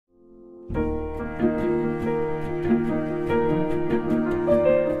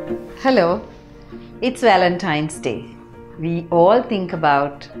Hello, it's Valentine's Day. We all think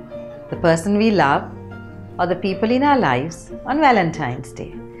about the person we love or the people in our lives on Valentine's Day.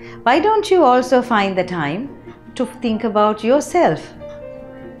 Why don't you also find the time to think about yourself?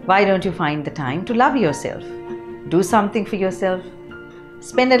 Why don't you find the time to love yourself? Do something for yourself.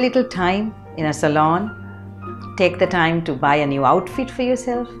 Spend a little time in a salon. Take the time to buy a new outfit for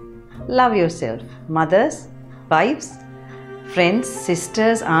yourself. Love yourself. Mothers, wives, friends,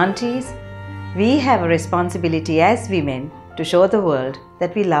 sisters, aunties, we have a responsibility as women to show the world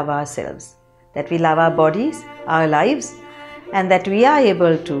that we love ourselves, that we love our bodies, our lives, and that we are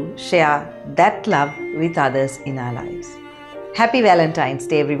able to share that love with others in our lives. Happy Valentine's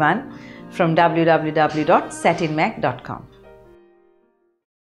Day, everyone, from www.satynmag.com.